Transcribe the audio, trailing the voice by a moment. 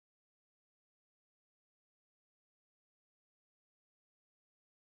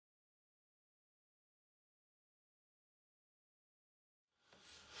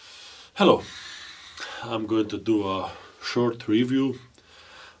Hello, I'm going to do a short review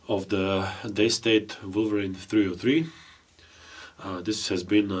of the Daystate Wolverine 303. This has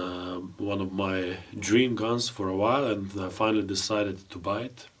been one of my dream guns for a while, and I finally decided to buy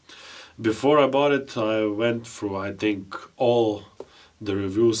it. Before I bought it, I went through, I think, all the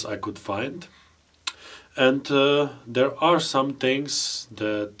reviews I could find. And there are some things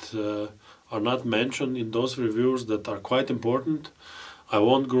that are not mentioned in those reviews that are quite important. I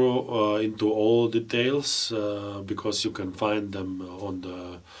won't go into all details because you can find them on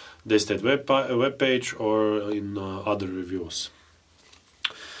the Daystate webpage or in other reviews.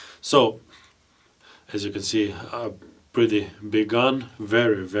 So, as you can see, a pretty big gun,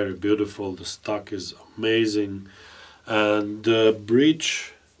 very, very beautiful. The stock is amazing, and the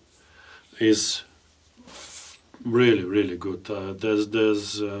breech is really, really good.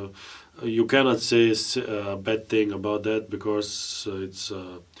 You cannot say a bad thing about that because it's,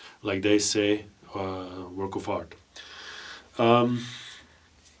 like they say, work of art.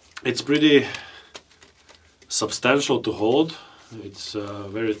 It's pretty substantial to hold. It's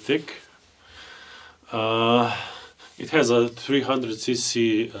very thick. It has a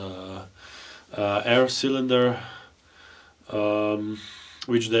 300cc air cylinder,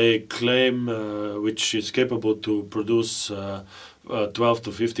 which they claim which is capable to produce 12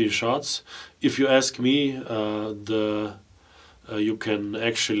 to 15 shots. If you ask me, you can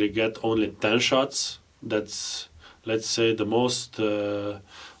actually get only 10 shots. That's, let's say, the most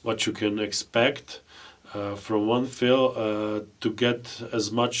what you can expect from one fill to get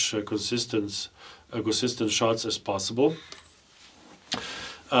as much consistent shots as possible.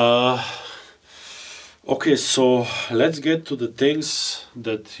 Okay, so let's get to the things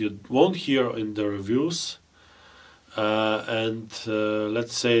that you won't hear in the reviews, and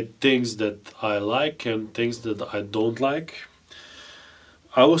let's say things that I like and things that I don't like.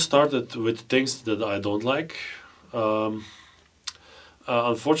 I will start with things that I don't like.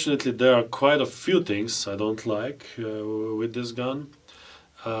 Unfortunately, there are quite a few things I don't like with this gun.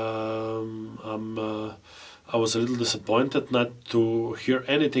 I was a little disappointed not to hear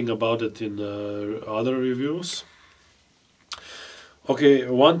anything about it in other reviews. Okay,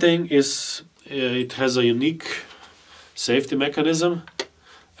 one thing is it has a unique safety mechanism.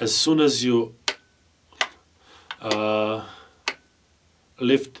 As soon as you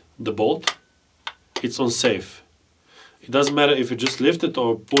lift the bolt, it's unsafe. It doesn't matter if you just lift it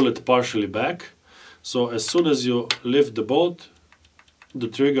or pull it partially back. So as soon as you lift the bolt, the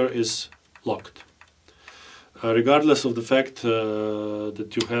trigger is locked. Regardless of the fact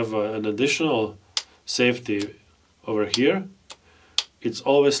that you have an additional safety over here, it's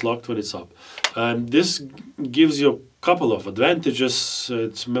always locked when it's up. This gives you a couple of advantages.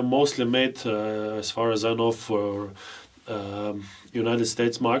 It's mostly made, as far as I know, for United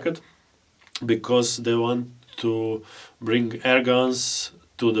States market, because they want to bring air guns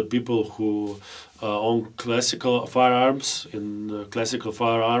to the people who own classical firearms. In classical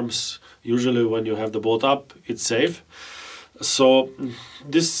firearms, usually when you have the bolt up, it's safe. So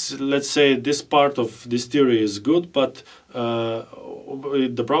this, let's say, this part of this theory is good, but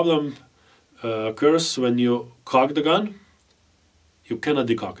the problem occurs when you cock the gun. You cannot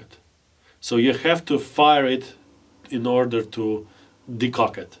decock it. So you have to fire it in order to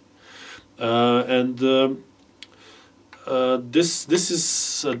decock it. This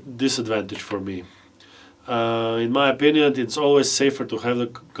is a disadvantage for me. In my opinion, it's always safer to have the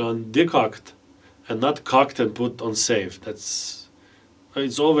gun decocked and not cocked and put on safe. It's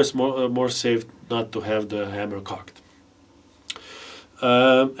always more safe not to have the hammer cocked.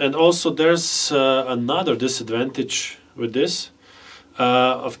 And also there's another disadvantage with this.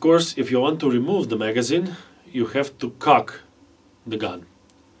 Of course, if you want to remove the magazine, you have to cock the gun.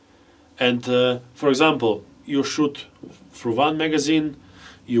 And for example, you shoot through one magazine,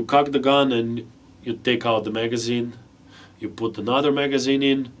 you cock the gun and you take out the magazine, you put another magazine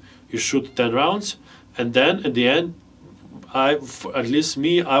in, you shoot 10 rounds, and then at the end, at least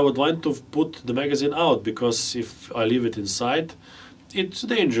me, I would want to put the magazine out, because if I leave it inside, it's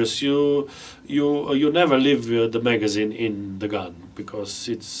dangerous. You never leave the magazine in the gun because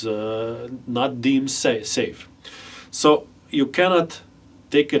it's not deemed safe. So you cannot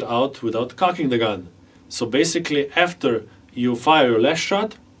take it out without cocking the gun. So basically, after you fire your last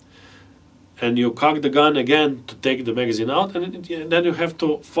shot and you cock the gun again to take the magazine out, and then you have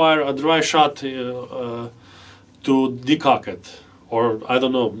to fire a dry shot to decock it. Or I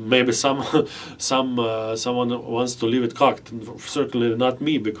don't know, maybe someone wants to leave it cocked. Certainly not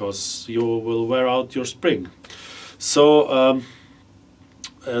me, because you will wear out your spring. So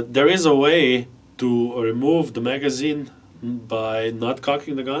there is a way to remove the magazine by not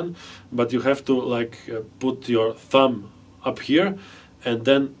cocking the gun, but you have to like put your thumb up here and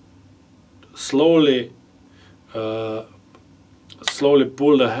then slowly slowly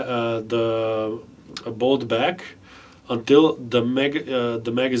pull the bolt back until the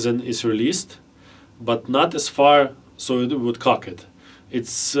magazine is released, but not as far so it would cock it.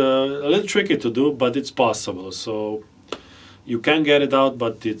 It's a little tricky to do, but it's possible. So you can get it out,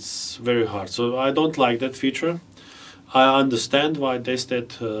 but it's very hard. So I don't like that feature. I understand why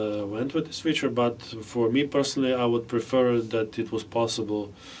Daystate went with this feature, but for me personally, I would prefer that it was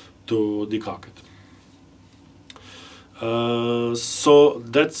possible to decock it. So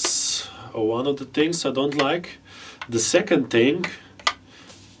that's one of the things I don't like. The second thing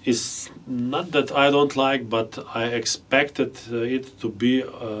is not that I don't like, but I expected it to be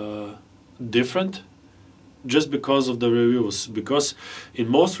different just because of the reviews. Because in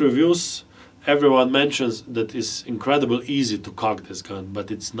most reviews, everyone mentions that it's incredibly easy to cock this gun,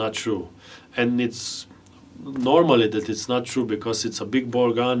 but it's not true. And it's normally that it's not true because it's a big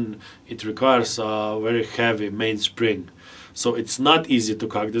bore gun. It requires a very heavy mainspring. So it's not easy to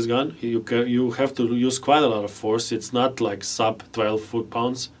cock this gun. You have to use quite a lot of force. It's not like sub 12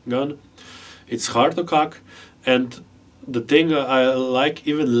 foot-pounds gun. It's hard to cock, and the thing I like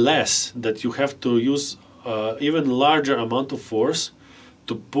even less, that you have to use even larger amount of force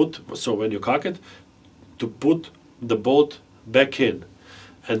to put, so when you cock it, to put the bolt back in.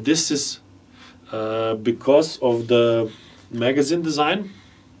 And this is because of the magazine design.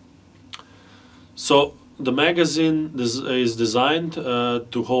 So the magazine is designed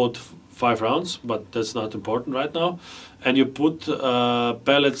to hold 5 rounds, but that's not important right now. And you put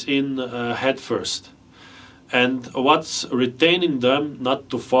pellets in head first. And what's retaining them not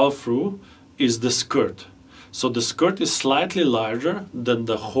to fall through is the skirt. So the skirt is slightly larger than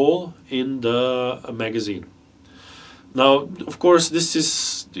the hole in the magazine. Now, of course, there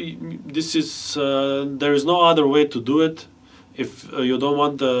is no other way to do it. If you don't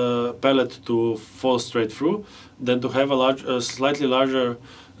want the pellet to fall straight through, then to have a slightly larger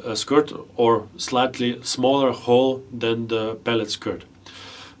skirt or slightly smaller hole than the pellet skirt.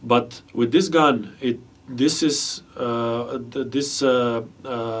 But with this gun, this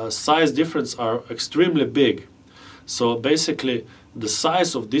size difference are extremely big. So basically, the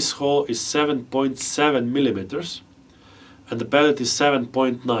size of this hole is 7.7 millimeters, and the pellet is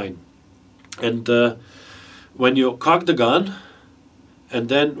 7.9. And when you cock the gun, and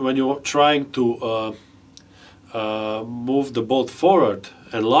then when you're trying to move the bolt forward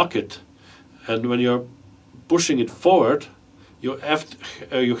and lock it, and when you're pushing it forward, you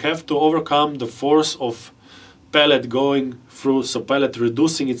have to overcome the force of pellet going through, so pellet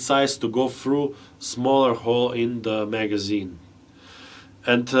reducing its size to go through smaller hole in the magazine.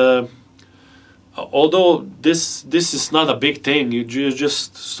 And although this is not a big thing, you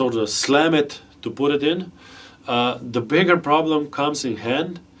just sort of slam it to put it in. The bigger problem comes in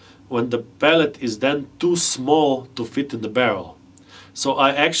hand when the pellet is then too small to fit in the barrel. So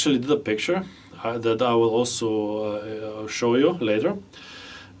I actually did a picture that I will also show you later.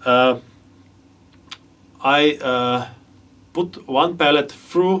 I put one pellet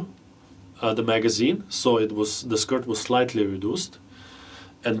through the magazine, so the skirt was slightly reduced,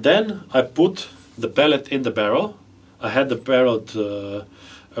 and then I put the pellet in the barrel. I had the barrel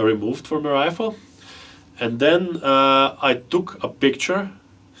removed from the rifle, and then I took a picture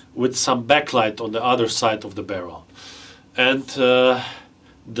with some backlight on the other side of the barrel, and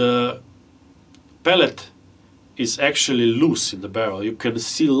the pellet is actually loose in the barrel. You can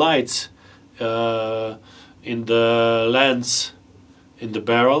see lights in the lens in the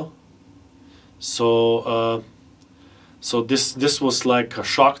barrel. So so this was like a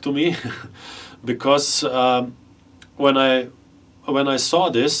shock to me because when I saw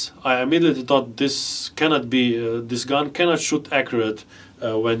this, I immediately thought this cannot be this gun cannot shoot accurate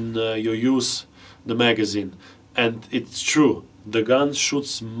when you use the magazine. And it's true, the gun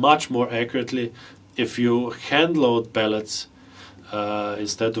shoots much more accurately if you hand load pellets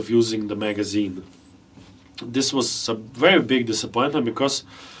instead of using the magazine. This was a very big disappointment because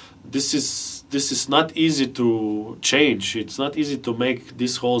this is not easy to change. It's not easy to make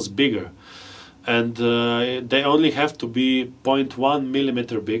these holes bigger, and they only have to be 0.1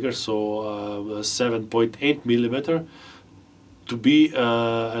 millimeter bigger, so 7.8 millimeter, to be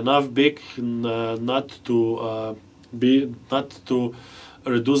enough big not to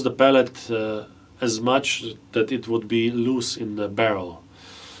reduce the pellet as much that it would be loose in the barrel.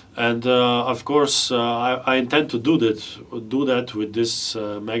 And of course, I intend to do that with this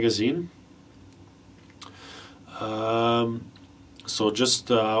magazine. So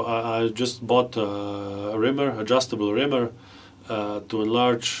I just bought a rimmer, adjustable rimmer, to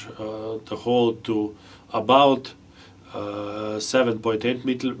enlarge the hole to about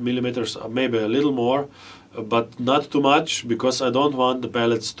 7.8 millimeters, maybe a little more, but not too much, because I don't want the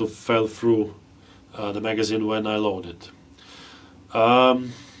pellets to fall through the magazine when I load it.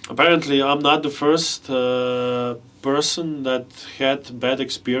 Apparently I'm not the first person that had bad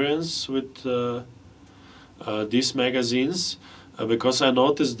experience with these magazines, because I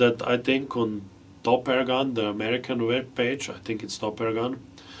noticed that, I think on Top Airgun, the American web page, I think it's Top Airgun,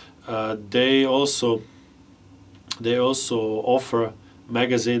 they also offer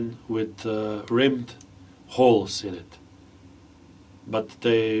magazine with rimmed holes in it, but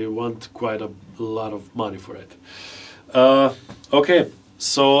they want quite a lot of money for it. Okay,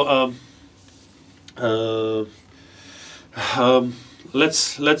 so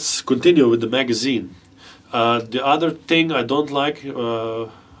let's continue with the magazine. The other thing I don't like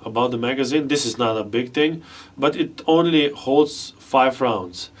about the magazine, this is not a big thing, but it only holds 5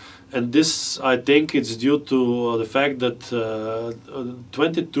 rounds. And this, I think, it's due to the fact that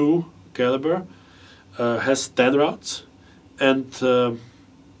 22 caliber has 10 rounds, and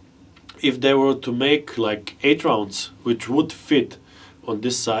if they were to make like 8 rounds, which would fit on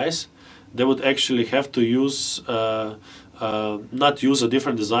this size, they would actually have to use not use a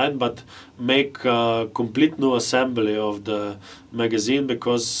different design, but make a complete new assembly of the magazine,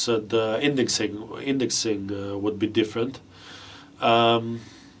 because the indexing would be different.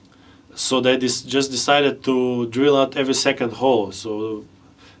 So they just decided to drill out every second hole. So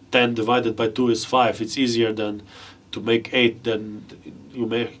 10 divided by 2 is 5. It's easier than to make 8. Then you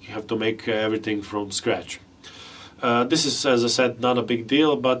may have to make everything from scratch. This is, as I said, not a big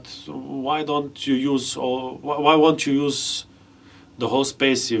deal, but why won't you use the whole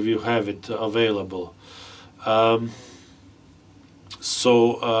space if you have it available? I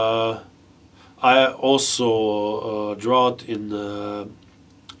also drawed in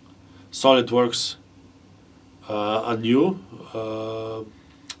SolidWorks a new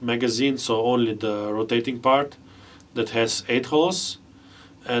magazine, so only the rotating part, that has 8 holes.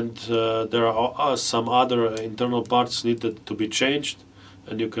 And there are some other internal parts needed to be changed,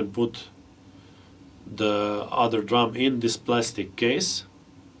 and you can put the other drum in this plastic case,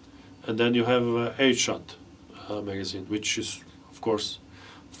 and then you have an 8-shot magazine, which is of course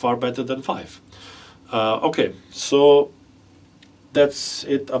far better than 5. Okay, so that's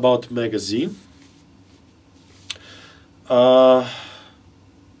it about magazine.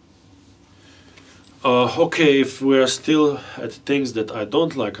 Okay, if we're still at things that I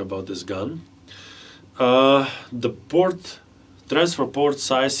don't like about this gun, the transfer port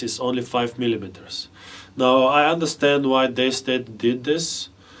size is only 5 millimeters. Now, I understand why Daystate did this.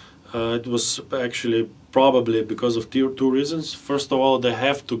 It was actually probably because of two reasons. First of all, they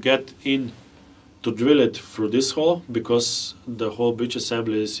have to get in to drill it through this hole, because the whole breech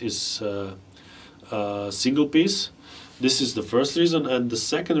assembly is single piece. This is the first reason, and the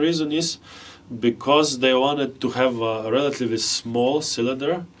second reason is because they wanted to have a relatively small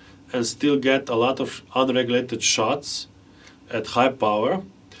cylinder and still get a lot of unregulated shots at high power.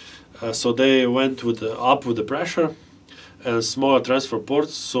 So they went up with the pressure and smaller transfer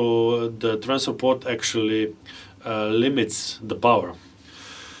ports, so the transfer port actually limits the power.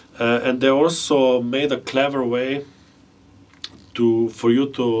 And they also made a clever way for you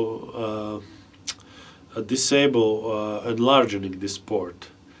to disable enlarging this port.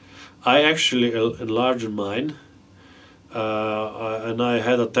 I actually enlarged mine, and I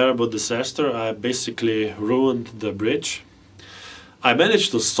had a terrible disaster. I basically ruined the bridge. I managed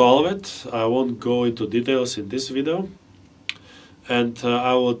to solve it. I won't go into details in this video, and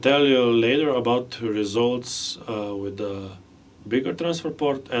I will tell you later about results with the bigger transfer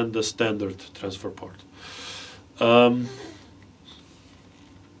port and the standard transfer port.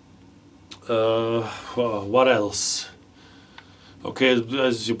 What else? Okay,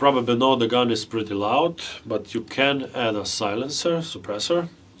 as you probably know, the gun is pretty loud, but you can add a silencer, suppressor.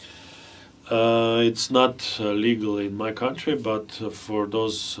 It's not legal in my country, but for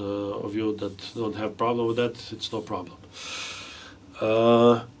those of you that don't have problem with that, it's no problem.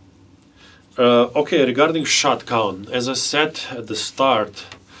 Okay, regarding shot count, as I said at the start,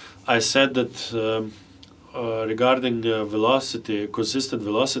 I said that regarding velocity, consistent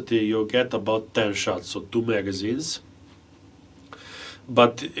velocity, you get about 10 shots, so 2 magazines.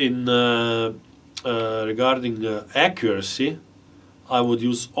 But in regarding accuracy, I would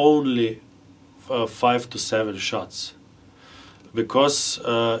use only 5 to 7 shots, because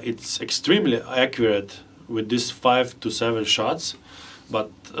it's extremely accurate with these 5 to 7 shots, But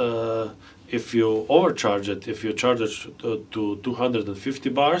if you overcharge it, if you charge it to 250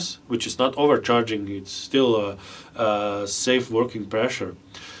 bars, which is not overcharging, it's still a safe working pressure,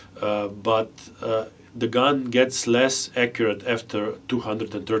 but the gun gets less accurate after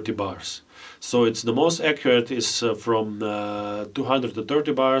 230 bars. So it's the most accurate is from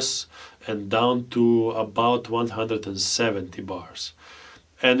 230 bars and down to about 170 bars.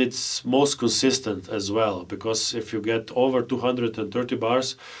 And it's most consistent as well, because if you get over 230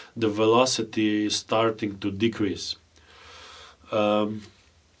 bars, the velocity is starting to decrease. So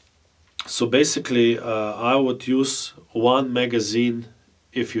basically, I would use one magazine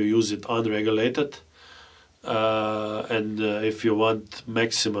if you use it unregulated, and if you want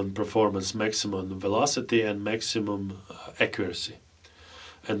maximum performance, maximum velocity, and maximum accuracy.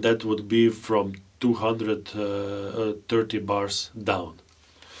 And that would be from 230 bars down.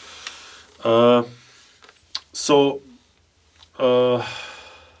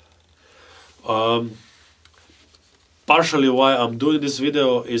 Partially why I'm doing this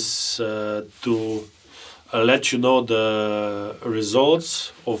video is to let you know the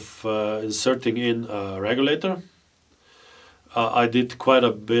results of inserting in a regulator. I did quite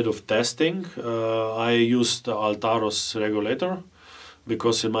a bit of testing. I used the Altaros regulator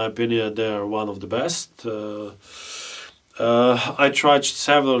because in my opinion they are one of the best. I tried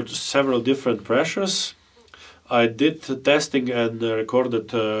several different pressures. I did testing and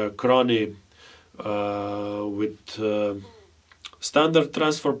recorded chrony with standard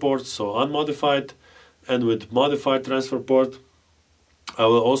transfer port, so unmodified, and with modified transfer port. I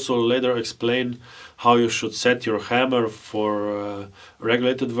will also later explain how you should set your hammer for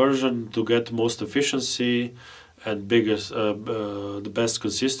regulated version to get most efficiency and the best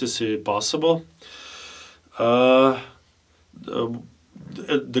consistency possible.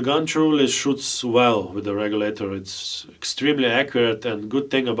 The gun truly shoots well with the regulator. It's extremely accurate, and good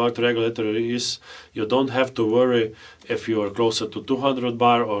thing about the regulator is you don't have to worry if you are closer to 200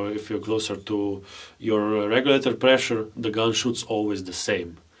 bar or if you're closer to your regulator pressure. The gun shoots always the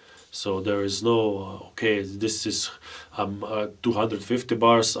same. So there is no, okay, this is 250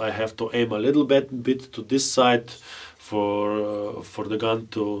 bars, I have to aim a little bit to this side for the gun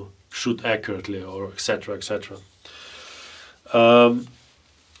to shoot accurately, or etc, etc.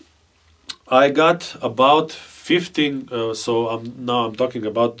 I got about 15, so now I'm talking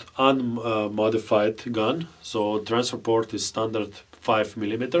about unmodified gun, so transfer port is standard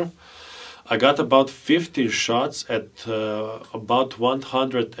 5mm. I got about 15 shots at about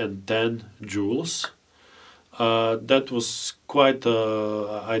 110 joules. That was quite,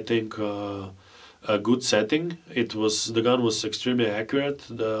 I think, a good setting. The gun was extremely accurate.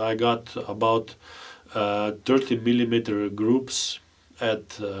 I got about 30mm groups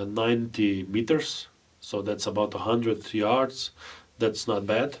at 90 meters, so that's about 100 yards. That's not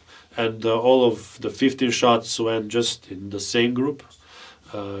bad. And all of the 15 shots went just in the same group.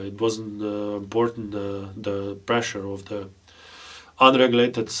 It wasn't important, the pressure of the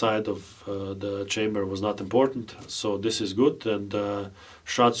unregulated side of the chamber was not important, so this is good. And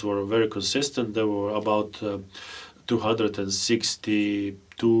shots were very consistent. They were about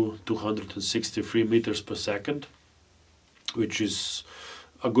 262, 263 meters per second, which is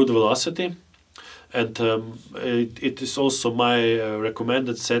a good velocity. And it is also my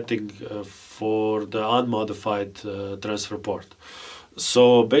recommended setting for the unmodified transfer port.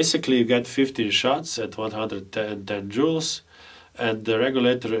 So basically you get 15 shots at 110 joules, and the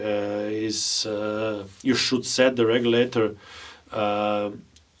regulator is, you should set the regulator at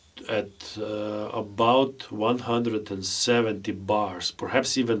about 170 bars,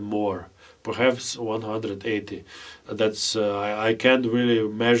 perhaps even more, perhaps 180. That's I can't really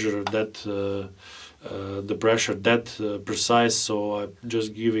measure that the pressure that precise, so I'm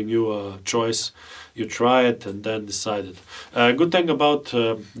just giving you a choice. You try it and then decide it. Good thing about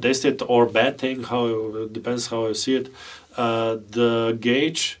Daystate, or bad thing, how depends how you see it, the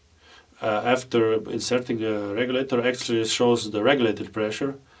gauge after inserting a regulator actually shows the regulated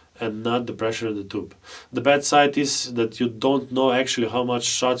pressure and not the pressure in the tube. The bad side is that you don't know actually how much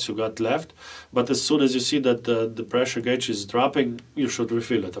shots you got left, but as soon as you see that the pressure gauge is dropping, you should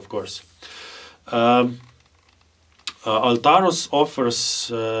refill it, of course. Altaros offers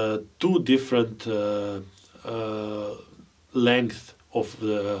two different length of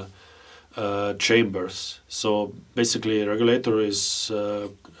the chambers. So basically, regulator is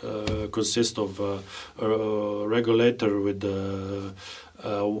consists of a regulator with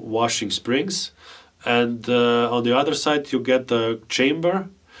washing springs, and on the other side you get a chamber.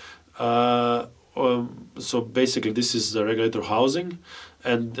 So basically, this is the regulator housing,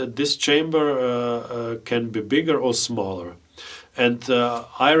 and this chamber can be bigger or smaller. And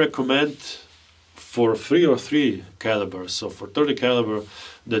I recommend for 303 caliber, so for 30 caliber,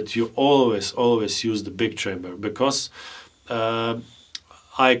 that you always use the big chamber, because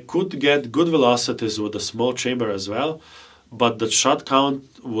I could get good velocities with a small chamber as well, but the shot count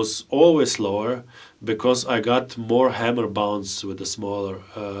was always lower because I got more hammer bounce with the smaller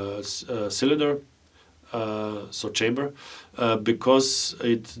cylinder, so chamber, because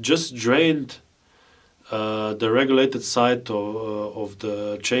it just drained the regulated side of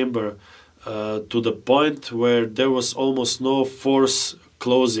the chamber to the point where there was almost no force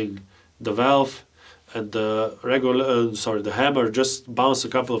closing the valve, and the hammer just bounced a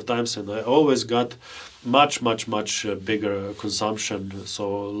couple of times, and I always got much bigger consumption,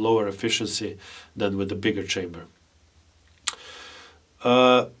 so lower efficiency than with the bigger chamber.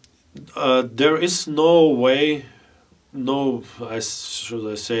 There is no way,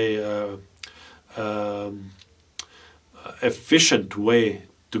 efficient way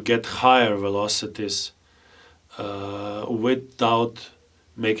to get higher velocities without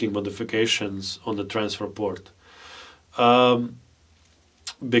making modifications on the transfer port.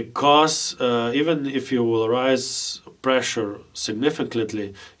 Because even if you will raise pressure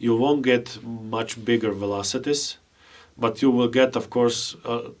significantly, you won't get much bigger velocities, but you will get, of course,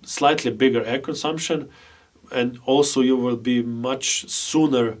 slightly bigger air consumption, and also you will be much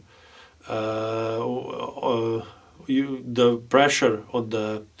sooner, the pressure on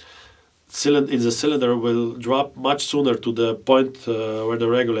the cylinder will drop much sooner to the point where the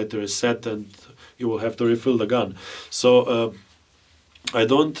regulator is set, and you will have to refill the gun. So I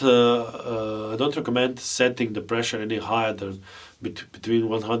don't recommend setting the pressure any higher than between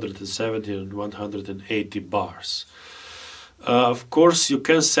 170 and 180 bars. Of course, you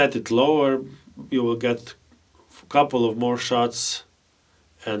can set it lower. You will get a couple of more shots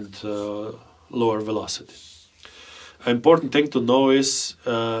and lower velocity. An important thing to know is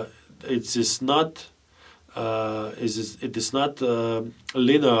it is not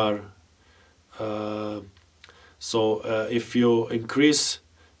linear. So if you increase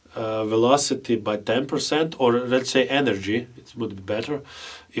velocity by 10%, or let's say energy, it would be better.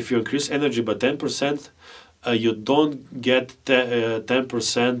 If you increase energy by 10%, you don't get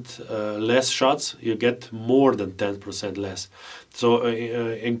 10% less shots, you get more than 10% less. So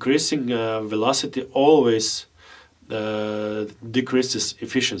increasing velocity always decreases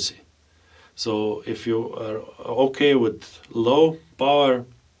efficiency. So if you are okay with low power,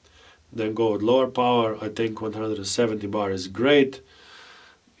 then go with lower power. I think 170 bar is great.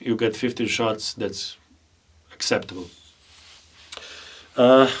 You get 15 shots, that's acceptable.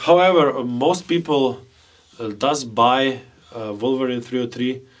 However, most people does buy Wolverine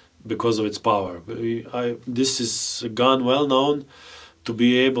 303 because of its power. This is a gun well known to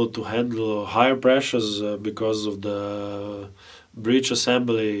be able to handle higher pressures because of the breech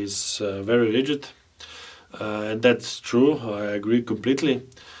assembly is very rigid, and that's true. I agree completely.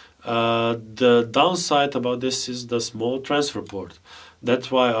 The downside about this is the small transfer port. That's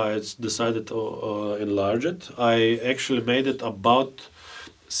why I decided to enlarge it. I actually made it about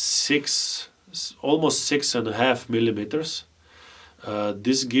almost 6.5 millimeters.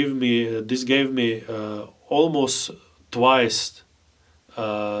 This gave me almost twice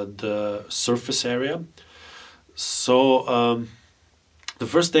the surface area. So the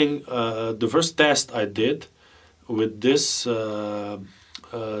first test I did with this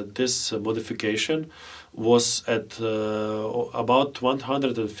this modification was at about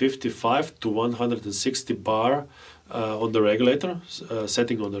 155 to 160 bar on the regulator,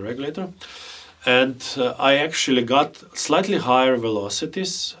 setting on the regulator, and I actually got slightly higher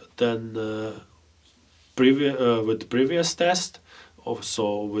velocities than with previous test,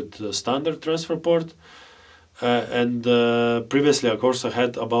 also with the standard transfer port. And previously, of course, I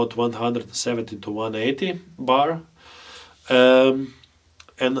had about 170 to 180 bar, and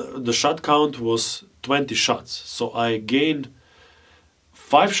the shot count was 20 shots. So I gained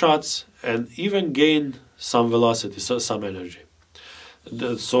 5 shots and even gained some velocity, so some energy.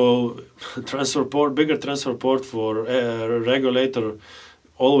 So transfer port, bigger transfer port for a regulator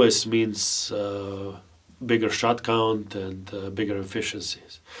always means bigger shot count and bigger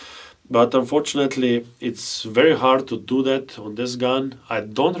efficiencies. But unfortunately, it's very hard to do that on this gun. I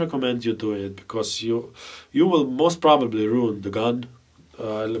don't recommend you doing it because you will most probably ruin the gun,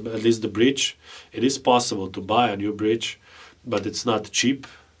 at least the breech. It is possible to buy a new breech, but it's not cheap.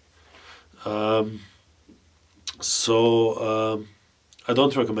 I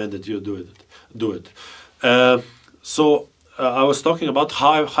don't recommend that you do it. So I was talking about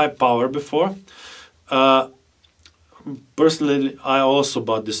high power before. Personally, I also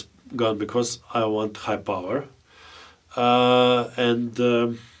bought this gun because I want high power.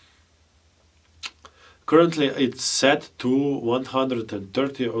 and currently it's set to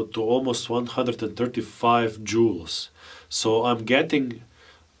 130 or to almost 135 joules. So I'm getting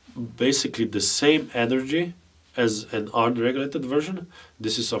basically the same energy as an unregulated version.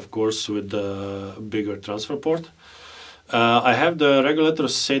 This is of course with the bigger transfer port. I have the regulator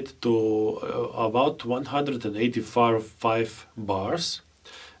set to about 185 bars,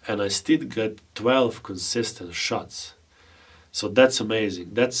 and I still get 12 consistent shots. So that's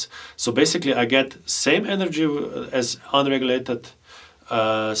amazing. So basically I get same energy as unregulated,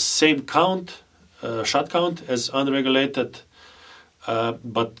 same count, shot count as unregulated,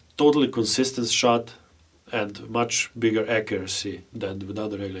 but totally consistent shot and much bigger accuracy than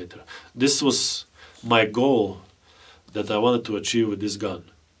without the regulator. This was my goal that I wanted to achieve with this gun.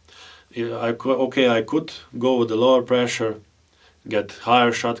 I could go with the lower pressure, get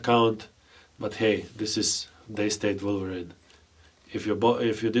higher shot count, but hey, this is Daystate Wolverine. If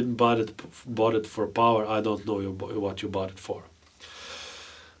you didn't bought it for power, I don't know what you bought it for.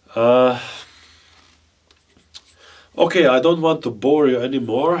 Okay, I don't want to bore you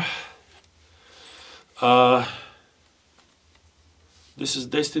anymore. This is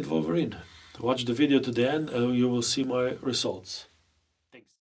Daystate Wolverine. Watch the video to the end and you will see my results. Thanks.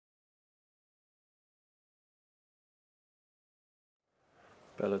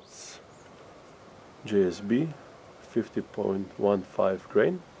 Pellets JSB 50.15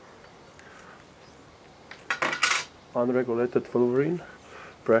 grain. Unregulated Wolverine.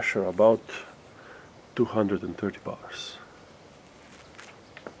 Pressure about 230 bars.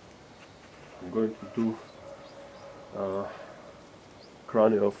 I'm going to do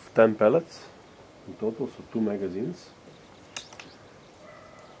chrony of 10 pellets in total, so 2 magazines.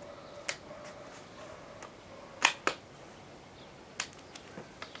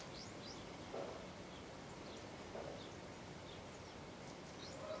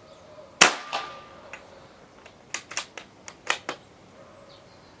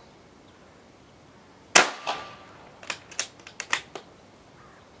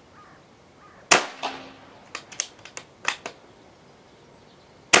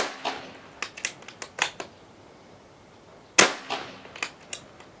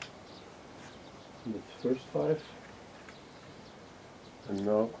 That's first 5, and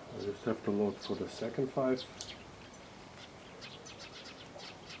now I just have to load for the second 5.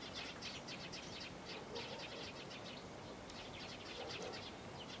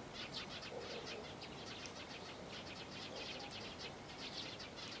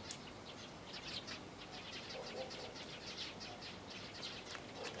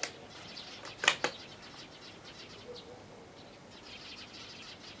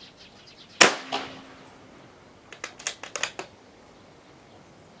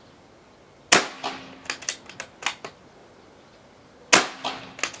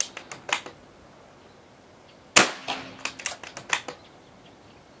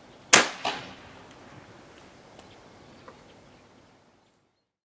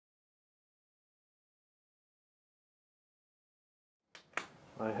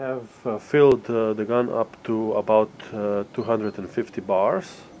 I have filled the gun up to about 250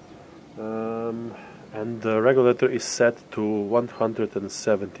 bars, and the regulator is set to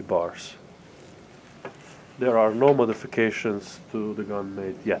 170 bars. There are no modifications to the gun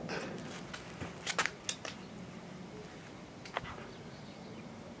made yet.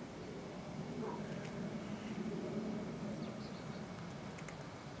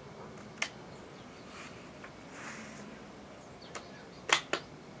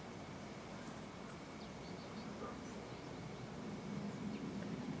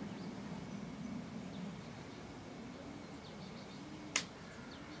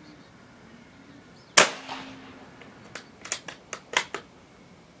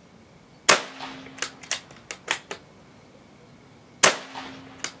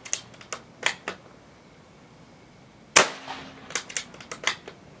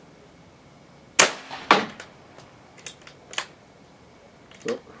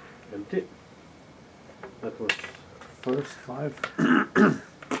 So, empty. That was first 5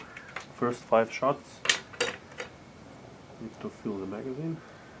 first 5 shots. Need to fill the magazine.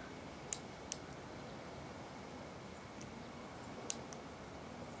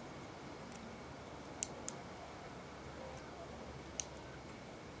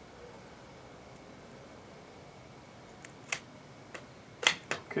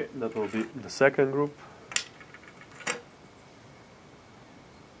 Okay, that will be the second group.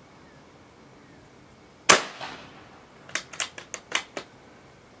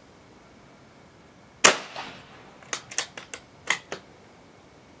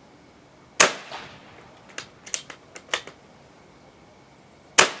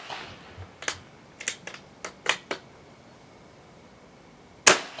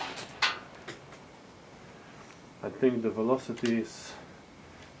 think the velocity is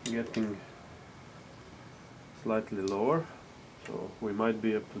getting slightly lower, so we might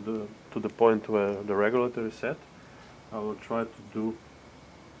be up to the point where the regulator is set. I will try to do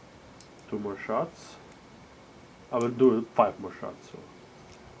 2 more shots. I will do 5 more shots, so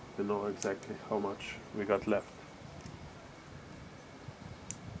we know exactly how much we got left.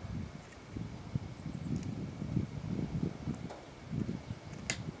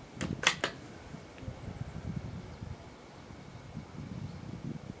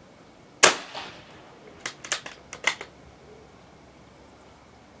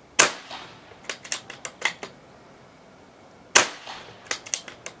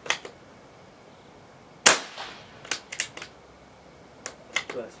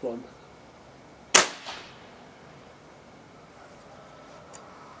 Last one.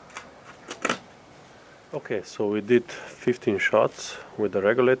 Okay, so we did 15 shots with the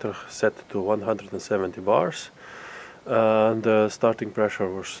regulator set to 170 bars, and the starting pressure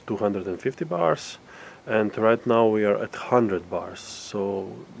was 250 bars, and right now we are at 100 bars,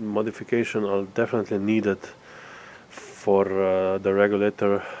 so modification are definitely needed for the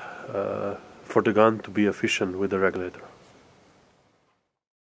regulator, for the gun to be efficient with the regulator.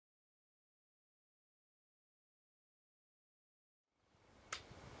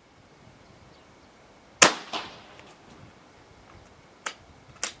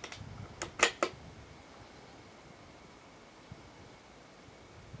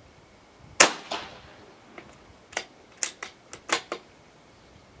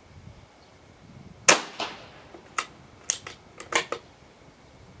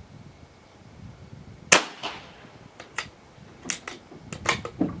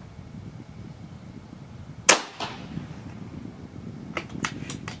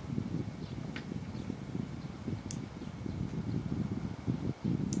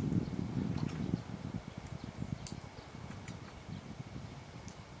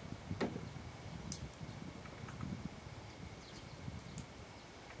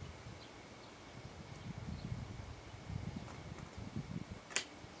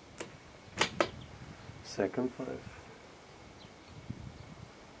 Second 5.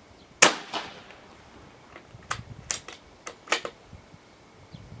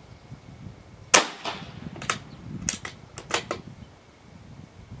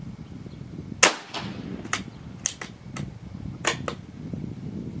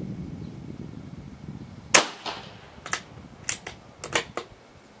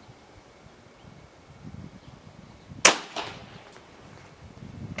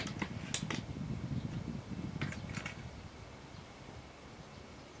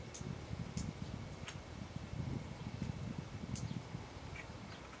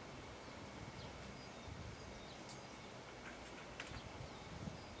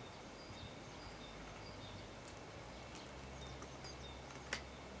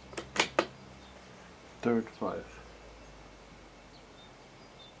 Third 5.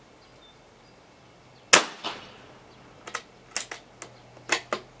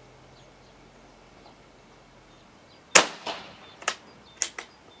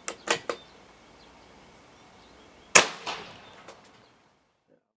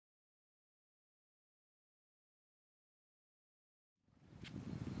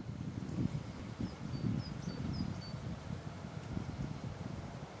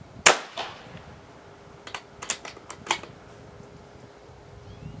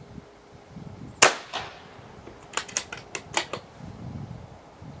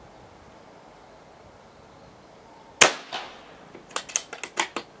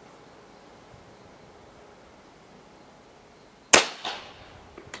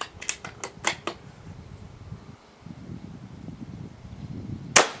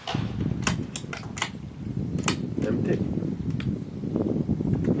 Empty.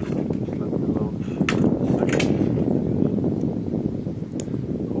 Just let me load a second.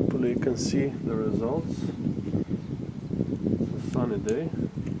 Hopefully you can see the results. It's a sunny day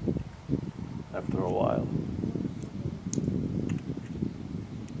after a while.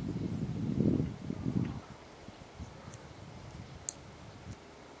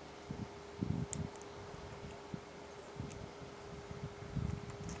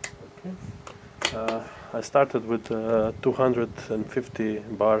 I started with 250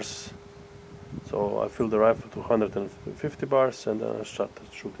 bars, so I filled the rifle to 250 bars and then I started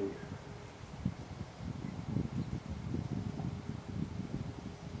shooting.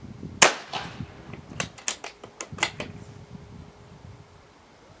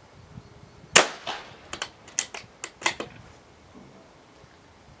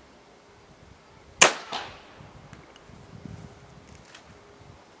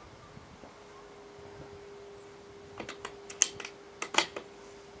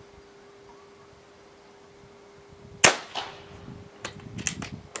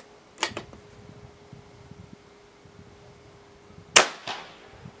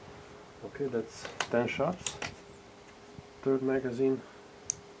 Okay, that's 10 shots. Third magazine.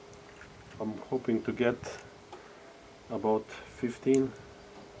 I'm hoping to get about 15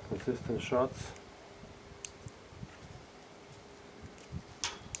 consistent shots.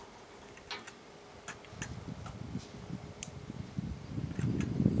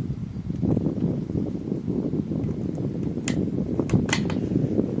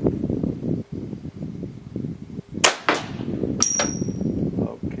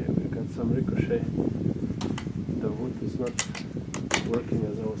 Okay, we got some ricochet. The wood is not working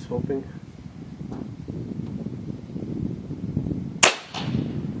as I was hoping.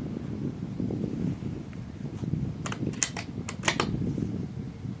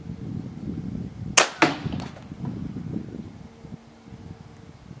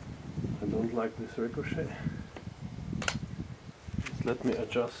 I don't like this ricochet. Just let me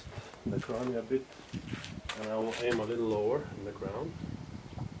adjust the chrony a bit, and I will aim a little lower in the ground.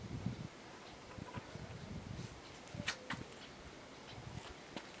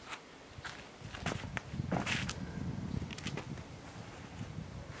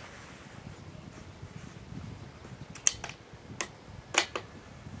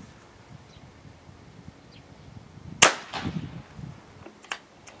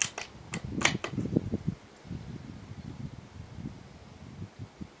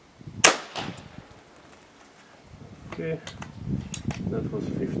 Okay, that was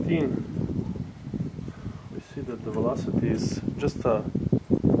 15. We see that the velocity is just a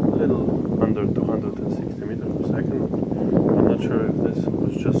little under 260 meters per second. I'm not sure if this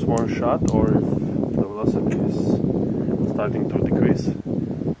was just one shot or if the velocity is starting to decrease.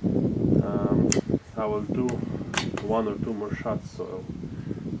 I will do one or two more shots so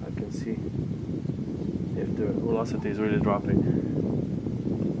I can see if the velocity is really dropping.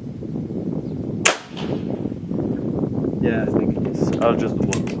 Yeah, I think it is. I'll just do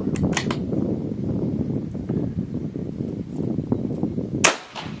one more.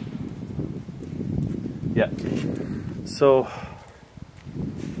 Yeah. So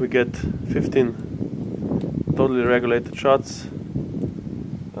we get 15 totally regulated shots,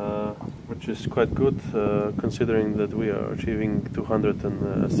 which is quite good considering that we are achieving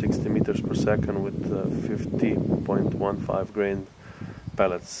 260 meters per second with 50.15 grain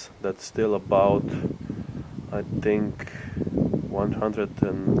pellets. That's still about, I think,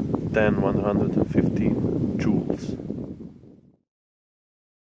 110, 115 joules.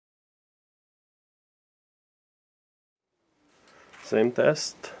 Same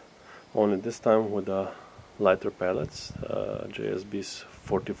test, only this time with lighter pellets, JSB's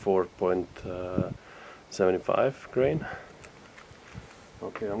 44.75 grain.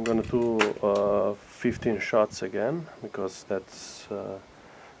 Okay, I'm gonna do 15 shots again because that's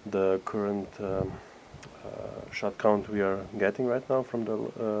the current shot count we are getting right now from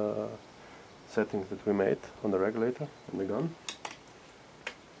the settings that we made on the regulator and the gun.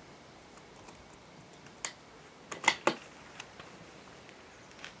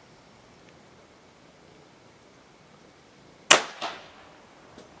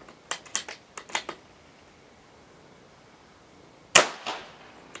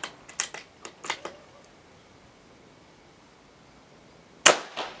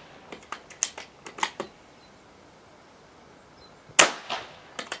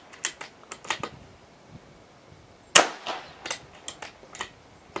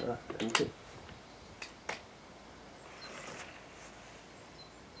 Empty.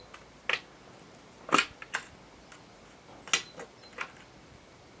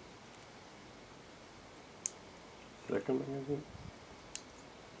 Second magazine.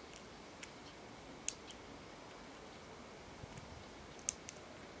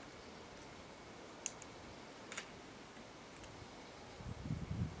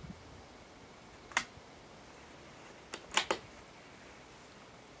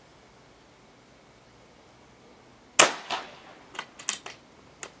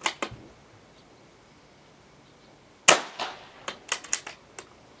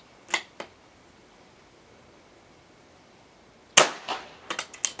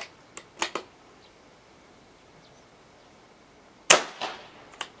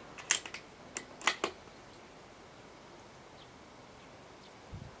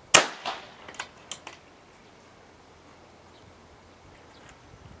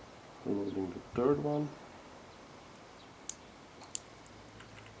 Loading the third one.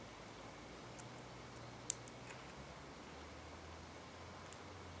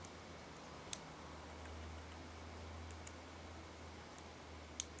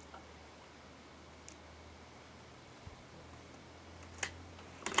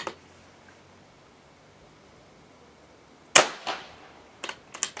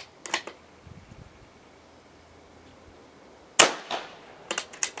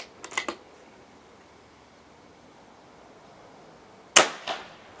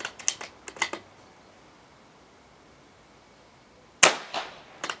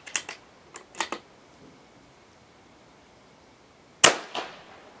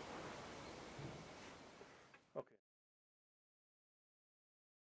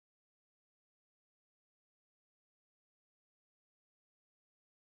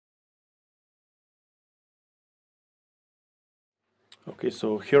 Okay,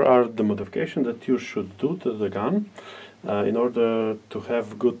 so here are the modifications that you should do to the gun in order to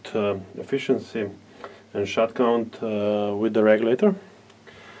have good efficiency and shot count with the regulator.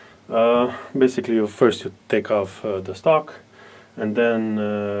 Basically, first you take off the stock, and then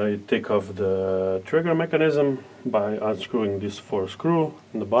you take off the trigger mechanism by unscrewing these 4 screws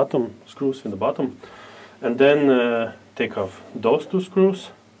in the bottom, and then take off those 2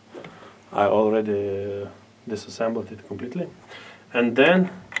 screws. I already disassembled it completely, and then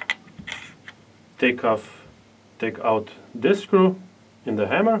take out this screw in the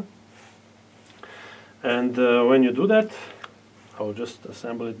hammer. And when you do that, I'll just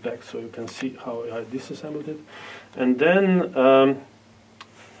assemble it back so you can see how I disassembled it. And then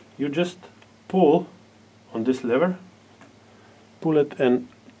you just pull on this lever, pull it and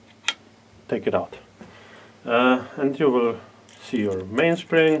take it out. And you will see your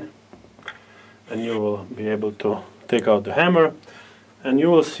mainspring, and you will be able to take out the hammer. And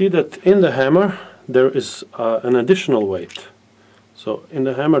you will see that in the hammer there is an additional weight. So in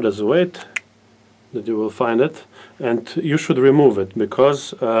the hammer there's a weight that you will find it, and you should remove it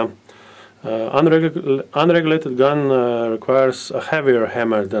because unregulated gun requires a heavier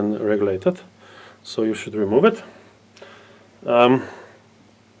hammer than regulated, so you should remove it.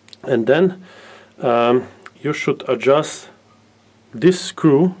 And then you should adjust this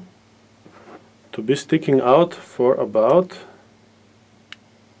screw to be sticking out for about,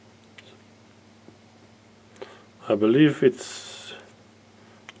 I believe it's,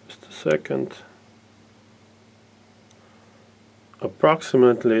 just a second,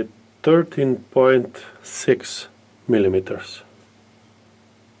 approximately 13.6 millimeters.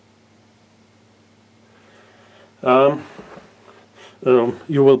 You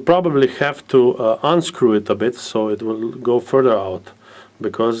will probably have to unscrew it a bit so it will go further out,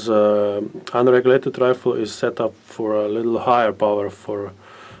 because unregulated rifle is set up for a little higher power, for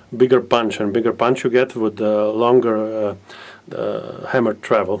bigger punch, and bigger punch you get with the longer hammer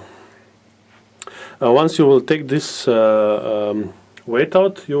travel. Once you will take this weight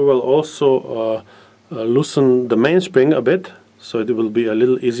out, you will also loosen the mainspring a bit, so it will be a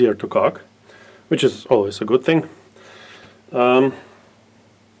little easier to cock, which is always a good thing.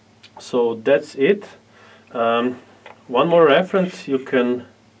 So that's it. One more reference you can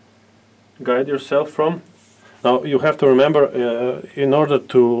guide yourself from. Now you have to remember, in order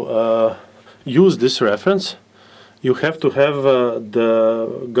to use this reference, you have to have the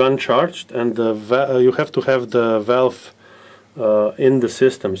gun charged, and you have to have the valve in the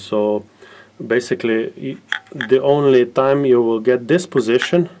system. So basically the only time you will get this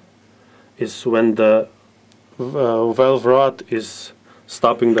position is when the valve rod is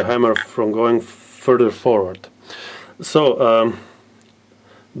stopping the hammer from going further forward. So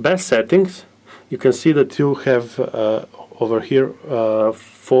best settings, you can see that you have over here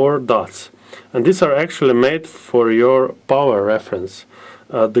 4 dots, and these are actually made for your power reference.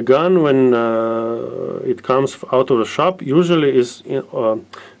 The gun, when it comes out of the shop, usually is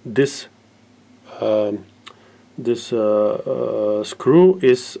this screw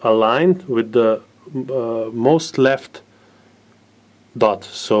is aligned with the most left dot,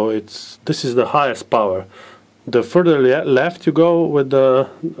 so this is the highest power. The further left you go with the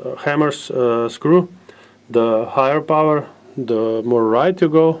hammer's screw, the higher power. The more right you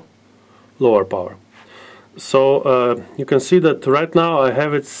go, lower power. So you can see that right now I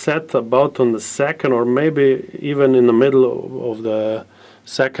have it set about on the second, or maybe even in the middle of the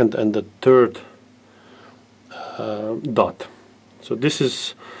second and the third dot. So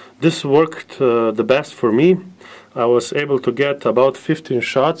this worked the best for me. I was able to get about 15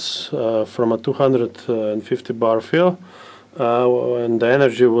 shots from a 250 bar fill, and the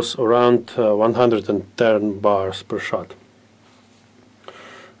energy was around 110 bars per shot.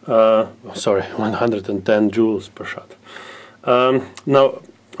 Sorry, 110 joules per shot. Now,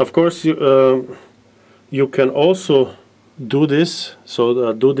 of course, you can also do this,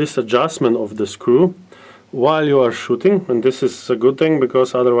 so do this adjustment of the screw while you are shooting, and this is a good thing,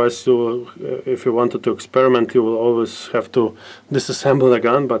 because otherwise you will, if you wanted to experiment, you will always have to disassemble the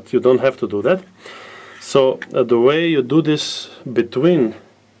gun, but you don't have to do that. So the way you do this between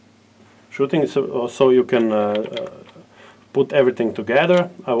shooting, so you can put everything together.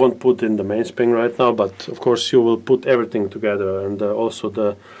 I won't put in the mainspring right now, but of course you will put everything together, and also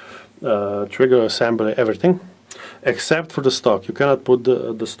the trigger assembly, everything, except for the stock. You cannot put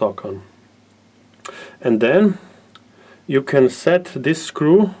the stock on. And then you can set this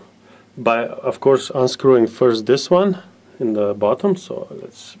screw by, of course, unscrewing first this one in the bottom. So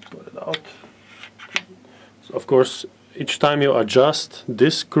let's put it out. So of course, each time you adjust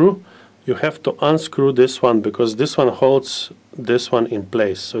this screw, you have to unscrew this one, because this one holds this one in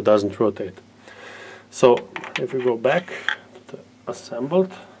place so it doesn't rotate. So if we go back to the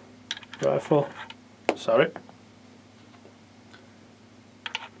assembled rifle, sorry.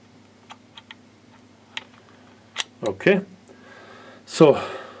 Okay, so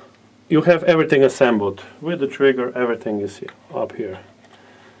you have everything assembled with the trigger, everything is up here,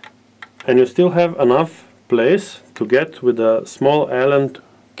 and you still have enough place to get with a small Allen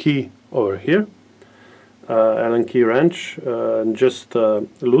key over here, Allen key wrench, and just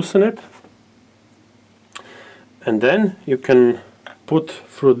loosen it, and then you can put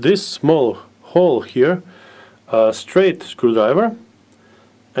through this small hole here a straight screwdriver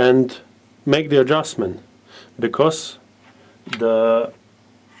and make the adjustment, because the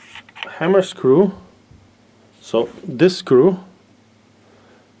hammer screw, so this screw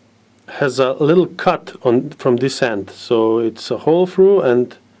has a little cut on from this end, so it's a hole through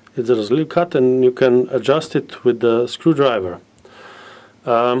and there's a little cut, and you can adjust it with the screwdriver.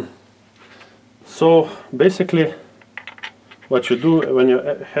 So basically what you do when you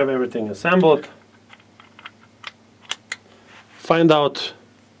have everything assembled, find out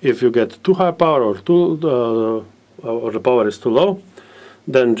if you get too high power or or the power is too low,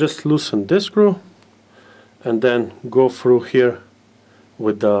 then just loosen this screw and then go through here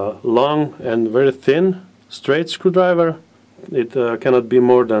with the long and very thin straight screwdriver. It cannot be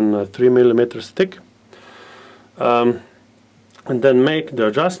more than 3 millimeters thick, and then make the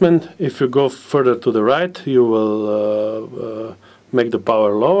adjustment. If you go further to the right, you will make the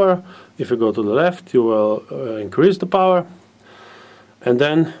power lower. If you go to the left, you will increase the power, and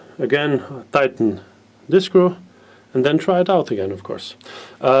then again tighten this screw and then try it out again, of course.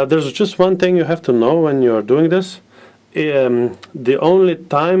 There's just one thing you have to know when you're doing this. The only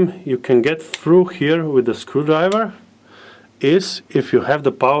time you can get through here with the screwdriver is if you have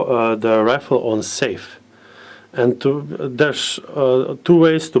the rifle on safe. And there's two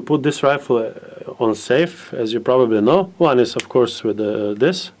ways to put this rifle on safe, as you probably know. One is of course with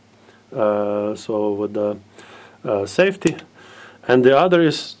this, so with the safety, and the other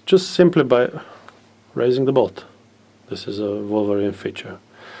is just simply by raising the bolt. This is a Wolverine feature.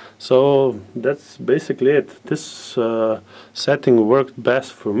 So that's basically it. This setting worked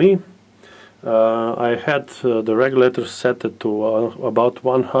best for me. I had the regulator set it to about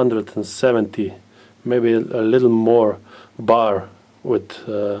 170, maybe a little more bar with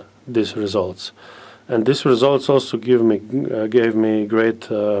these results. And these results also gave me great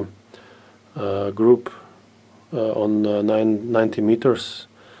group on 90 meters.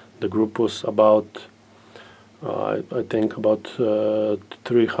 The group was about I think about 30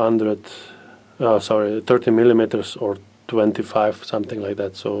 millimeters or 25, something like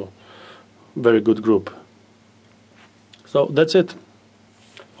that. So very good group. So that's it.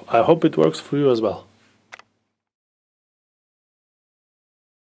 I hope it works for you as well.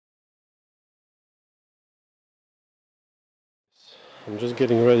 I'm just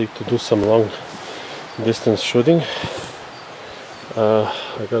getting ready to do some long distance shooting.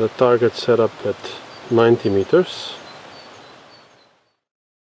 I got a target set up at 90 meters.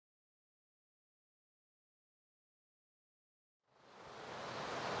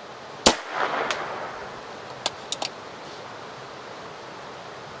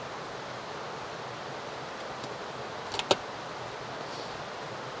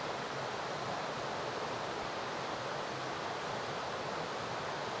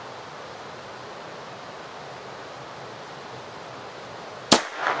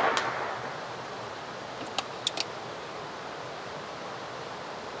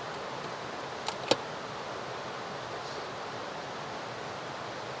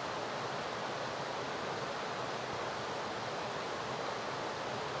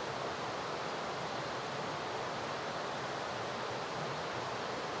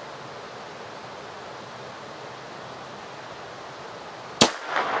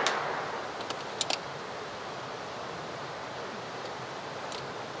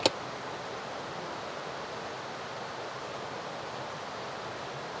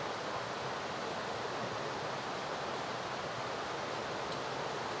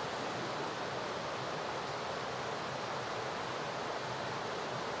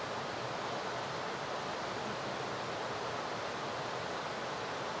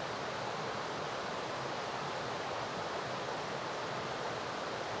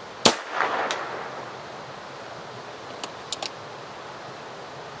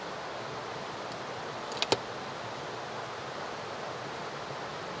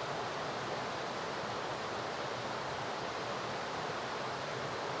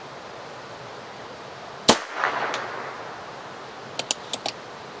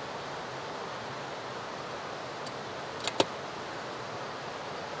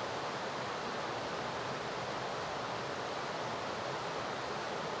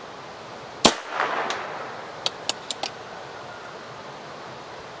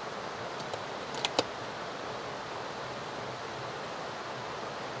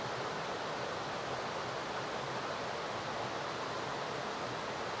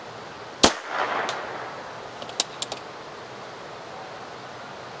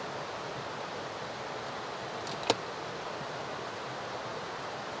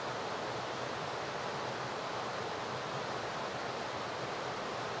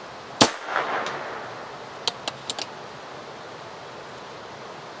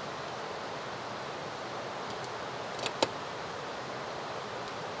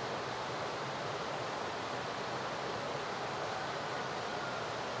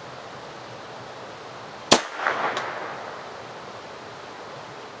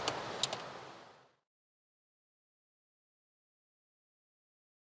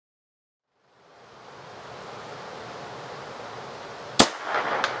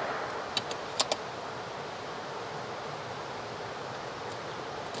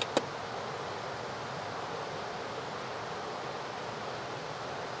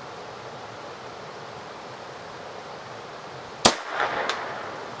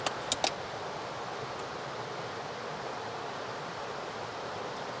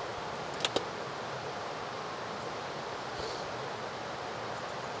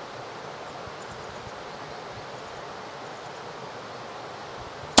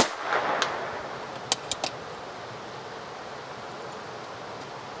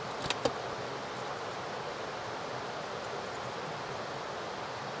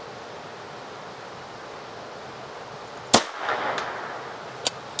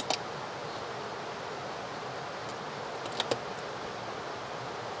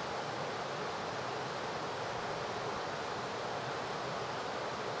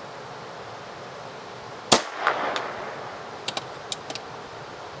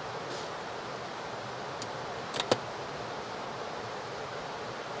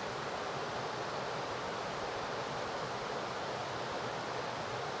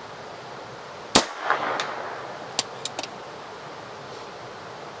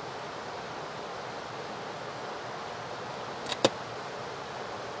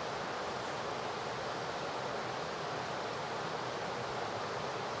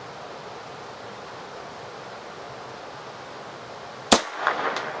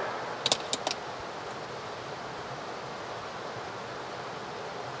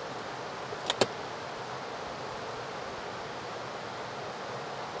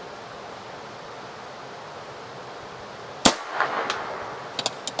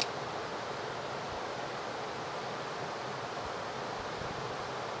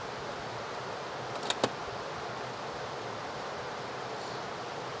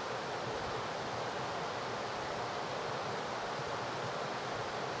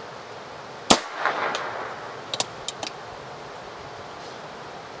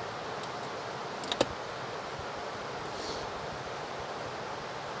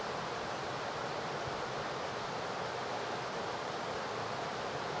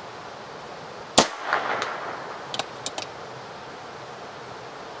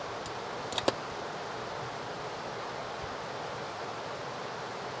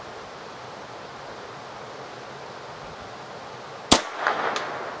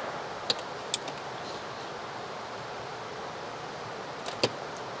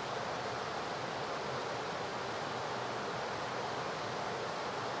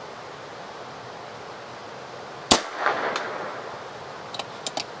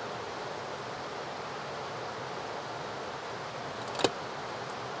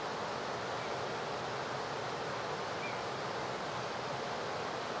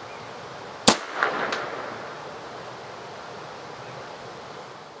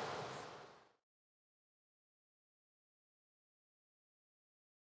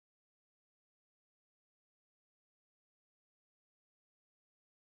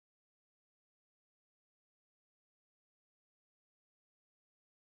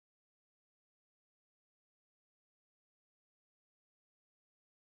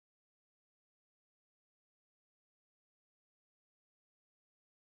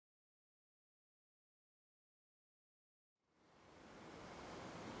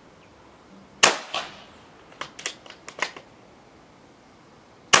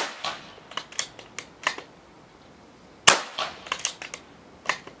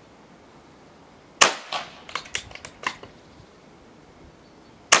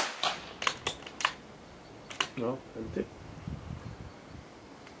 No, empty.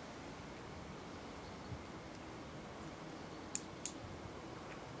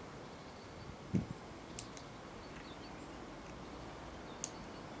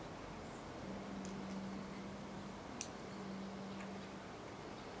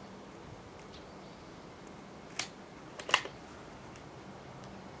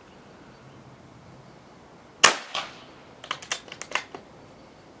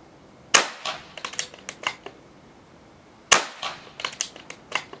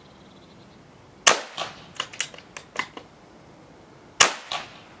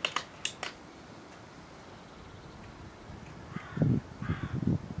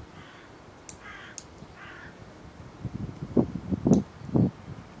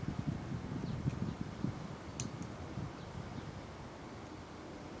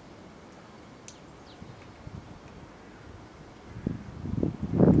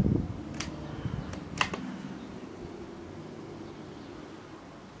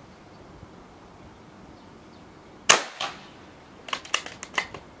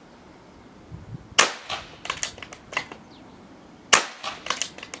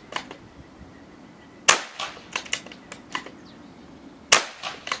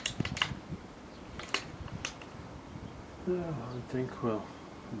 Yeah, I think we're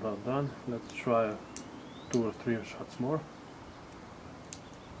about done. Let's try 2 or 3 shots more.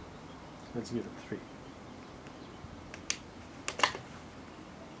 Let's give it 3.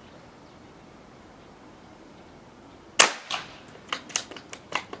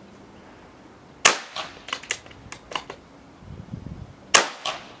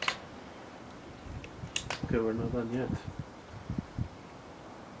 Okay, we're not done yet.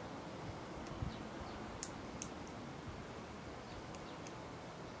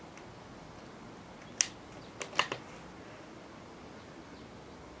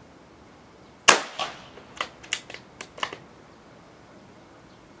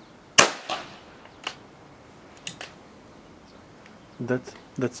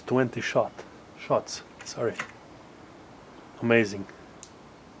 That's 20 shots. Sorry. Amazing.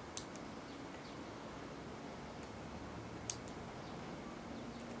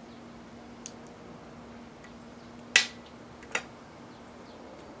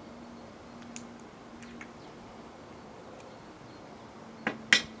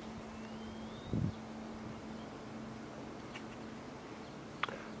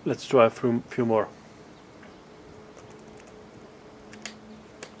 Let's try a few more.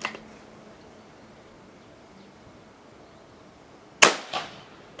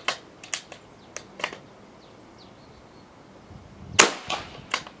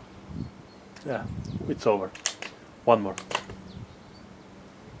 Yeah, it's over. One more.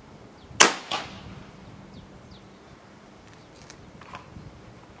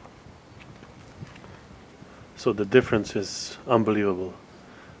 So the difference is unbelievable.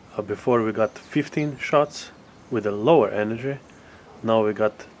 Before we got 15 shots with a lower energy, now we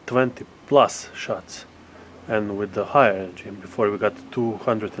got 20 plus shots and with the higher energy. Before we got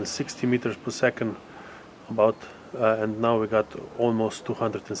 260 meters per second about, and now we got almost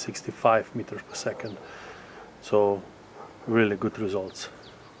 265 meters per second. So really good results.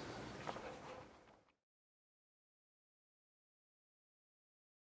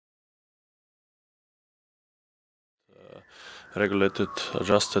 Regulated,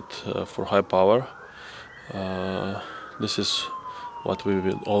 adjusted for high power. This is what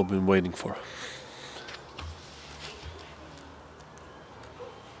we've all been waiting for.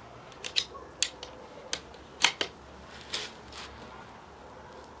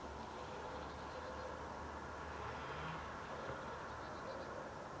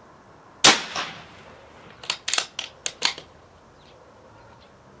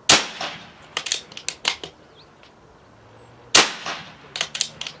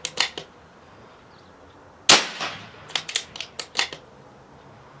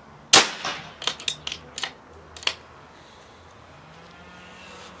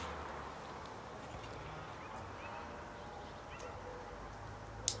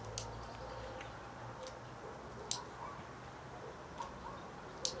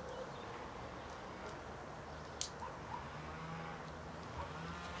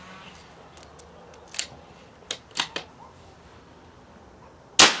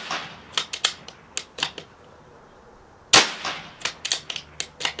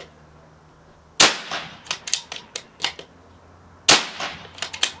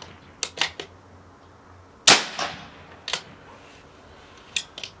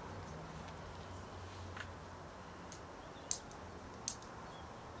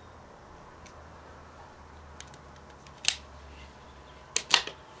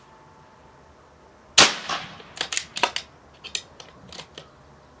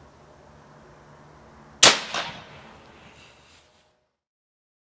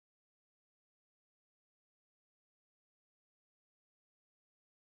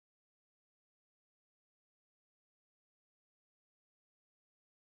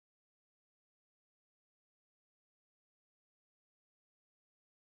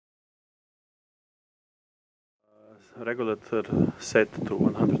 regulator set to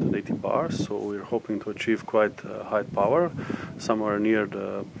 180 bars, so we're hoping to achieve quite high power, somewhere near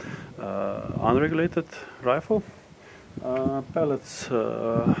the unregulated rifle. Pellets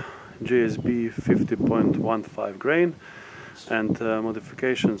GSB 50.15 grain, and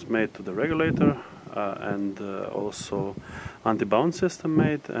modifications made to the regulator, and also anti-bounce system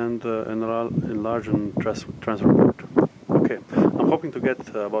made, and enlarged transfer board. Okay, I'm hoping to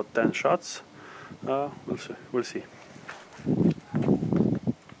get about 10 shots. We'll see.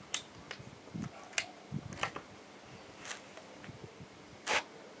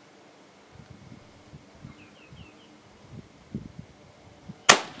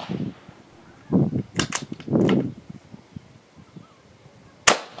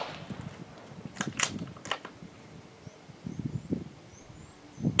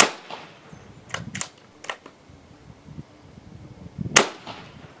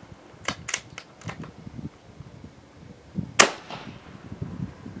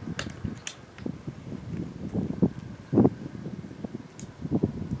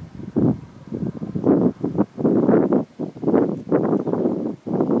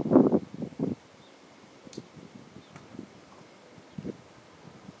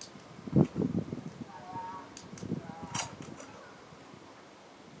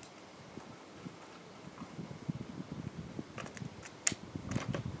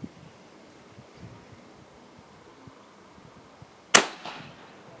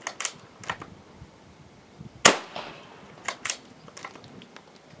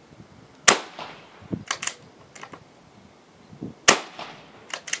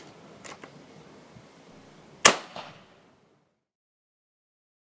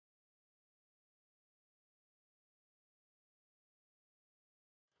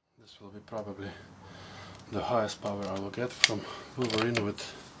 This will be probably the highest power I will get from Wolverine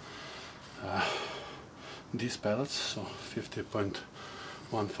with these pellets, so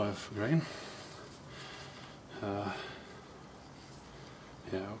 50.15 grain.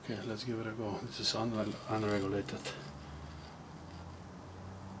 Yeah, okay, let's give it a go. This is unregulated.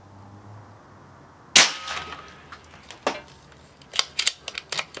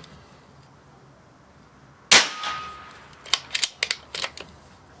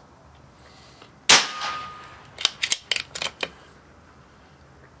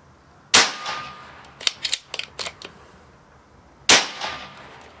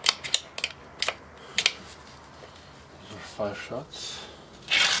 These are 5 shots.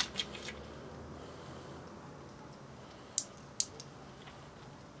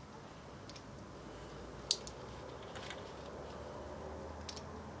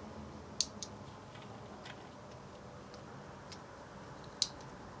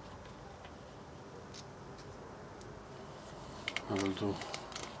 I will do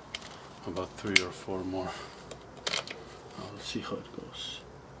about 3 or 4 more. I'll see how it goes.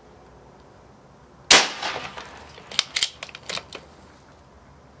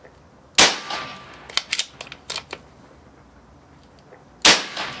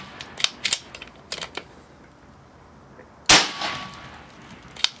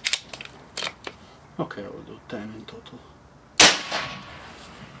 Okay, I will do 10 in total.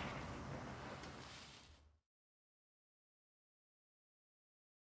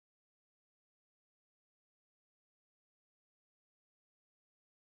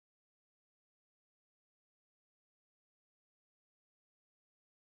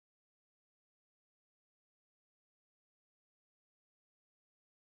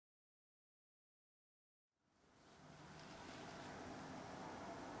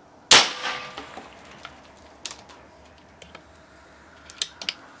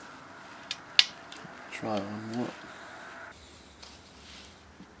 Try one more.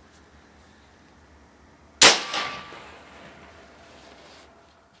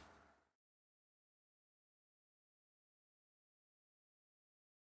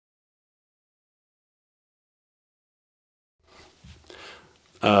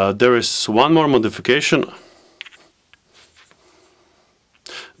 There is one more modification.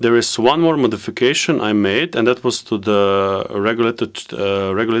 There is one more modification I made, and that was to the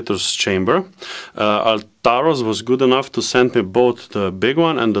regulator's chamber. Altaros was good enough to send me both the big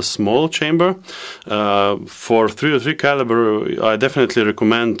one and the small chamber. For .303 caliber, I definitely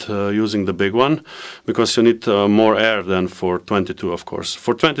recommend using the big one, because you need more air than for .22, of course.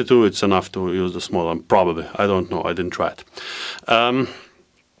 For .22, it's enough to use the small one, probably. I don't know, I didn't try it.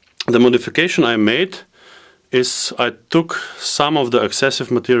 The modification I made is I took some of the excessive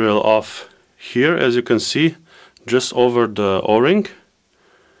material off here, as you can see, just over the O-ring,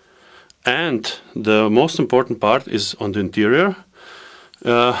 and the most important part is on the interior.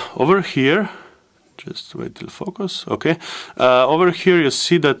 Over here, Just wait till focus. Okay. Over here you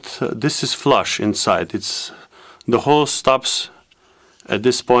see that this is flush inside. The hole stops at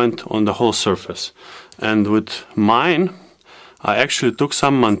this point on the whole surface. And with mine, I actually took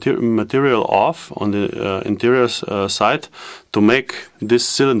some material off on the interior side to make this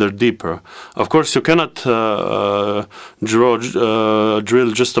cylinder deeper. Of course, you cannot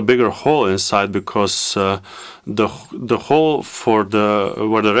drill just a bigger hole inside, because the hole for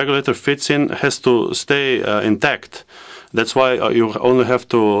where the regulator fits in has to stay intact. That's why you only have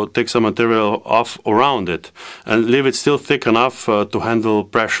to take some material off around it and leave it still thick enough to handle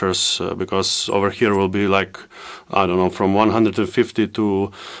pressures, because over here will be like, I don't know, from 150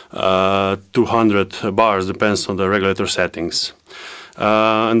 to 200 bars, depends on the regulator settings.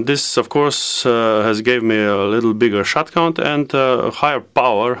 And this, of course, has gave me a little bigger shot count and higher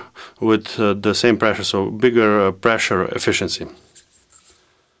power with the same pressure, so bigger pressure efficiency.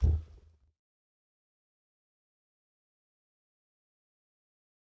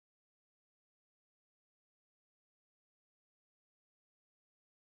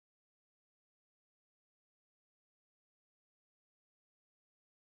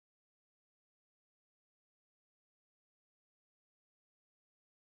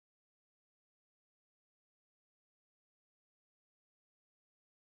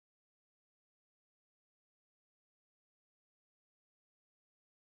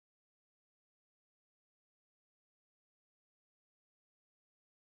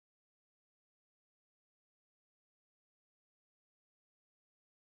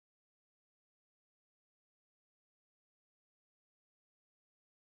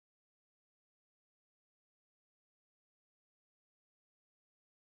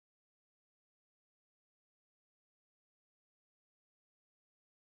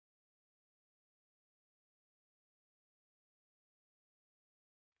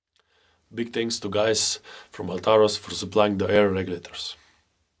 Big thanks to guys from Altaros for supplying the air regulators.